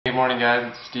Good morning guys,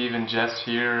 it's Steve and Jess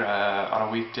here on a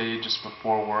weekday just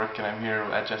before work, and I'm here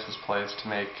at Jess's place to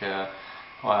make a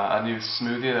new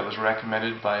smoothie that was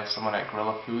recommended by someone at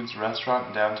Gorilla Foods restaurant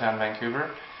in downtown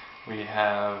Vancouver. We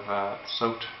have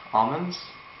soaked almonds,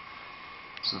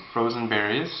 some frozen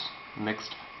berries,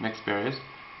 mixed berries,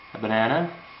 a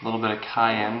banana, a little bit of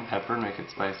cayenne pepper to make it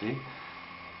spicy,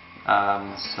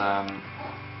 some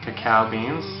cacao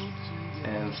beans,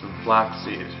 and some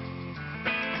flaxseed.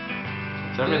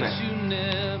 It's everything. You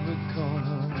never call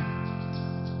home,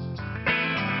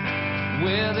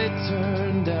 where they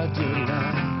turned out your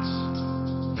lights,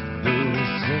 though they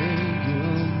say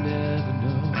you'll never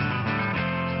know.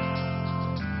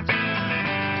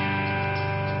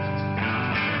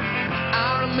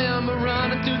 I remember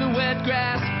running through the wet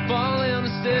grass, falling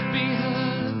a step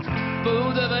behind.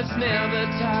 Both of us never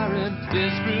tiring,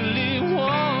 desperately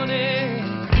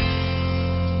wanting.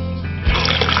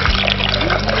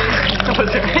 What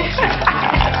do you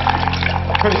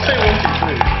say 1, 2,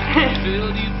 3?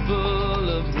 Filled you full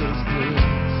of those things.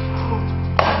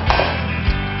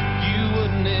 You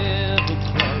would never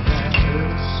quite like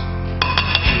us.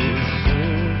 You're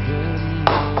serving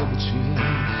all the chills.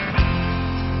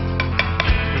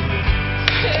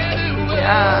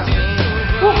 Yeah.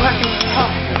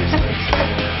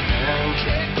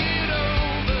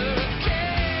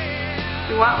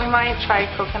 You want? We might try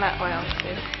coconut oil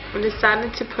too. We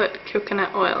decided to put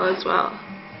coconut oil as well.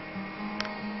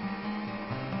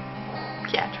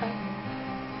 Yeah, try.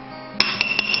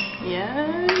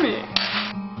 Yummy.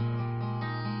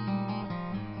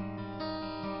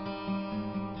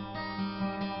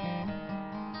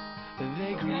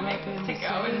 We're gonna make this to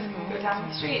go and go down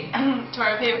the street to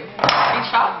our favorite coffee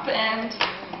shop and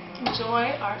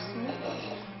enjoy our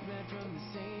smoothie.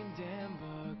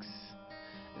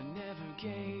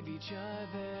 Gave each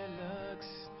other looks,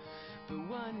 but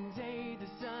one day the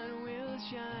sun will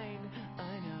shine.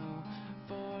 I know,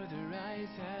 for their eyes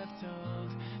have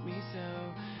told me so.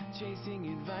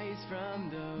 Chasing advice from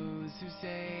those who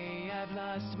say I've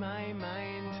lost my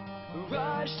mind.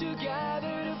 Rush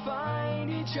together to find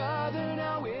each other,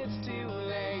 now it's too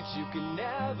late. You can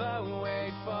never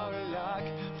wait for luck,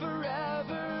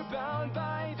 forever bound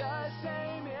by the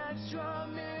same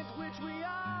instrument which we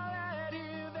are.